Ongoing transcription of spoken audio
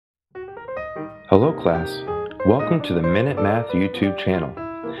Hello class, welcome to the Minute Math YouTube channel.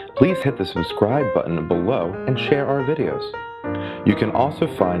 Please hit the subscribe button below and share our videos. You can also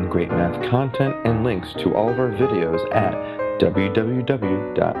find great math content and links to all of our videos at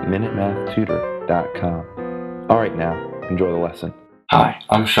www.minutemathtutor.com. Alright now, enjoy the lesson. Hi,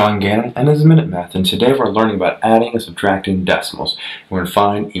 I'm Sean Gannon and this is Minute Math, and today we're learning about adding and subtracting decimals. We're going to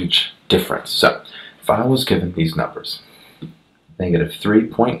find each difference. So, if I was given these numbers, negative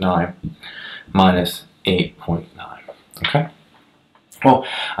 3.9 minus 8.9, okay? Well,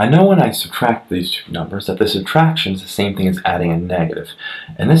 I know when I subtract these two numbers that the subtraction is the same thing as adding a negative.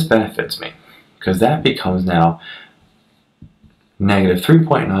 And this benefits me, because that becomes now negative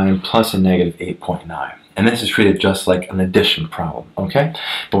 3.9 plus a negative 8.9. And this is treated just like an addition problem, okay?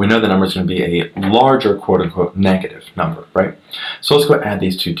 But we know the number is going to be a larger quote-unquote negative number, right? So let's go add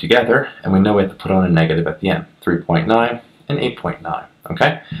these two together, and we know we have to put on a negative at the end, 3.9 and 8.9.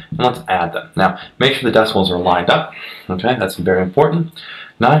 Okay, and let's add them. Now, make sure the decimals are lined up. Okay, that's very important.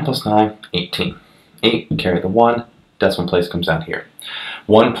 9 plus 9, 18. 8, carry the 1, decimal place comes out here.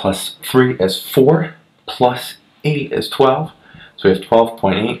 1 plus 3 is 4, plus 8 is 12. So we have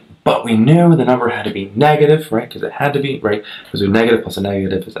 12.8, but we knew the number had to be negative, right? Because it had to be, right? Because a negative plus a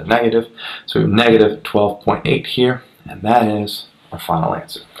negative is a negative. So we have negative 12.8 here, and that is our final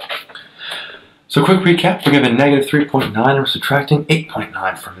answer. So quick recap, we're given negative 3.9 and we're subtracting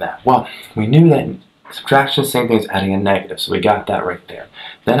 8.9 from that. Well, we knew that subtraction is the same thing as adding a negative, so we got that right there.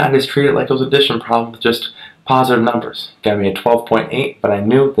 Then I just treated it like it was an addition problem with just positive numbers. Got me a 12.8, but I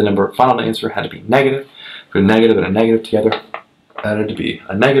knew the final answer had to be negative. Put a negative and a negative together, added to be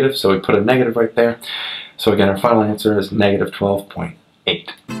a negative, so we put a negative right there. So again, our final answer is negative 12.8.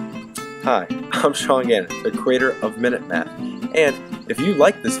 Hi, I'm Sean Gannon, the creator of Minute Math, and if you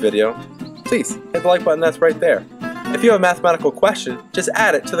like this video, please hit the like button that's right there. If you have a mathematical question, just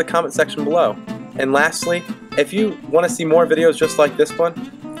add it to the comment section below. And lastly, if you want to see more videos just like this one,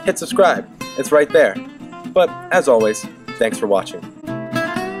 hit subscribe. It's right there. But as always, thanks for watching.